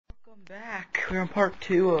Welcome back. We're on part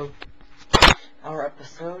 2 of our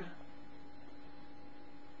episode.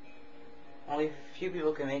 Only a few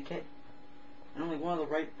people can make it, and only one of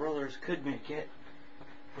the Wright brothers could make it,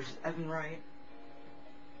 which is Evan Wright,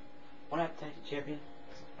 one half tag team champion.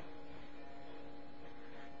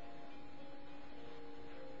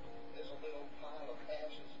 There's a little pile of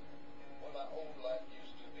ashes where my old life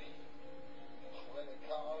used to be. Credit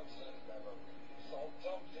cards and memories all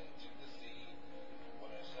dumped into the sea. When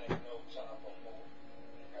this ain't no time for more,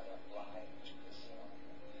 and I'm lying to the sun.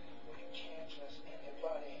 When you can't trust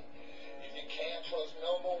anybody, if you can't trust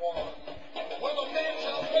number one. When a man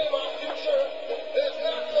tells me my future is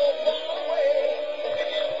not so far away, to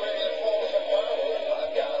get ready for tomorrow, I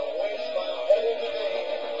gotta waste my whole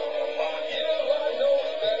day. My inner life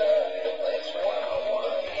knows better. That's why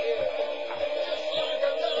I'm here. Just like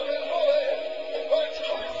a diamond bullet, but it's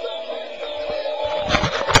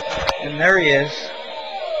And there he is.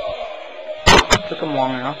 Took him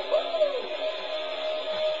long enough.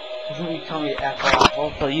 He's gonna be telling me to F off.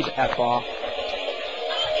 I'll tell you to F off.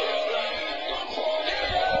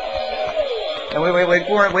 And wait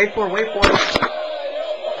for it, wait for it.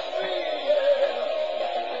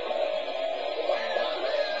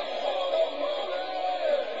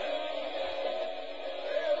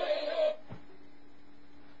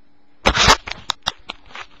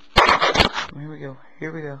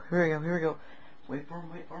 Here we go. Wait for him.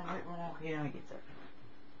 Okay, now he gets it.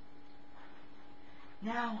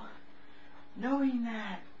 Now, knowing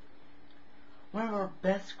that one of our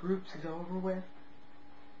best groups is over with,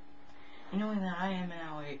 and knowing that I am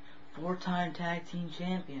now a 4-time tag team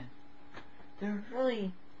champion, there's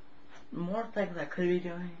really more things I could be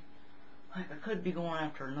doing. Like, I could be going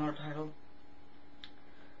after another title.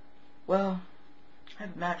 Well, I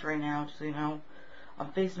have a match right now, just so you know.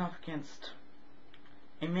 I'm facing off against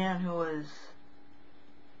a man who was,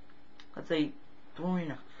 let's say,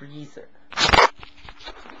 throwing a freezer.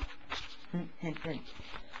 Hint.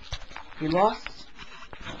 He lost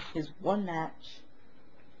his one match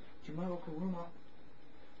to Michael Kuruma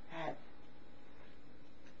at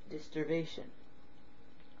Disturbation.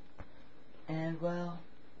 And, well,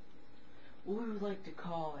 what we would like to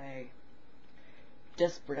call a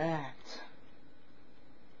desperate act.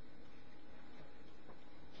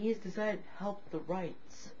 He has decided to help the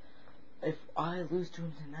Wrights if I lose to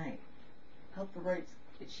him tonight. Help the Wrights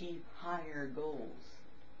achieve higher goals.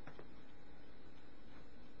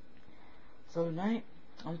 So tonight,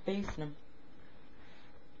 I'm facing him.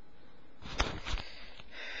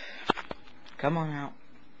 Come on out.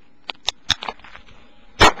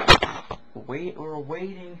 We're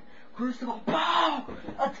waiting. Crucible, bow!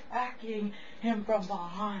 Attacking him from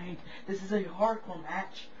behind. This is a hardcore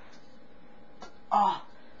match.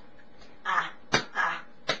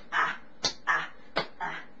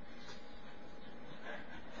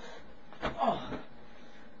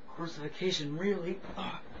 Crucifixion, really?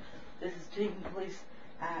 This is taking place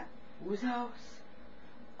at whose house?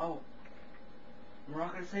 Oh, we're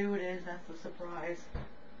not gonna say who it is. That's the surprise.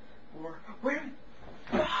 Wait a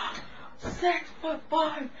minute!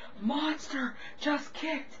 6'5" monster just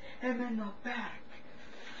kicked him in the back.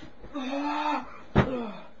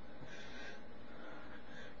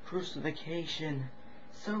 Crucifixion,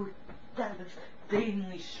 so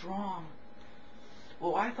devastatingly strong.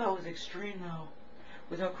 Well, I thought it was extreme though.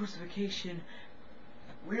 Without Crucifixion,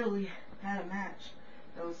 really had a match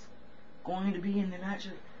that was going to be in the match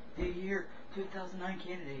of the year 2009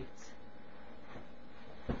 candidates.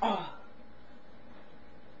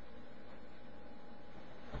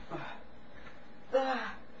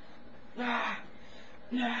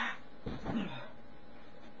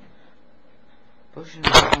 Pushing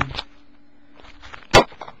down.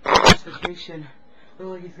 Crucifixion.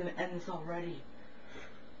 Looks like he's gonna end this already.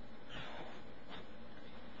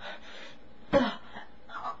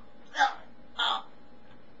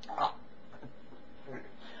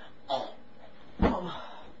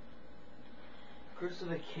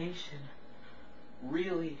 Crucifixion,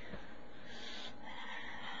 really,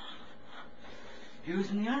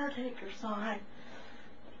 using the Undertaker's side,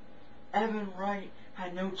 Evan Wright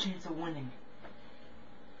had no chance of winning.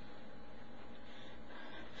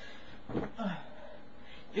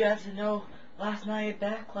 You have to know, last night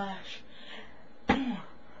at Backlash,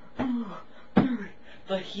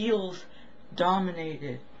 the heels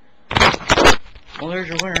dominated. Well, there's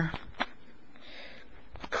your winner.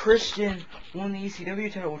 Christian won the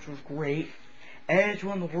ECW title, which was great. Edge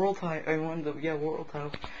won the world title, world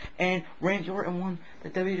title, and Randy Orton won the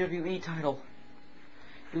WWE title.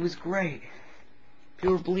 It was great.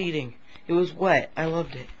 People were bleeding. It was wet. I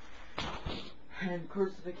loved it. And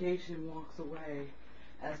Crucifixion walks away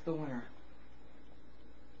as the winner.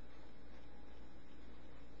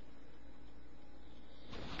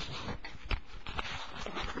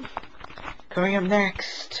 Coming up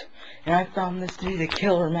next, and I found this to be the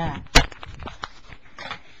killer match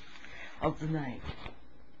of the night.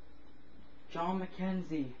 John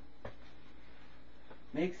McKenzie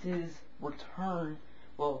makes his return,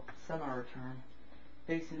 well, semi-return,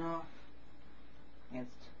 facing off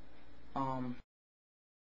against,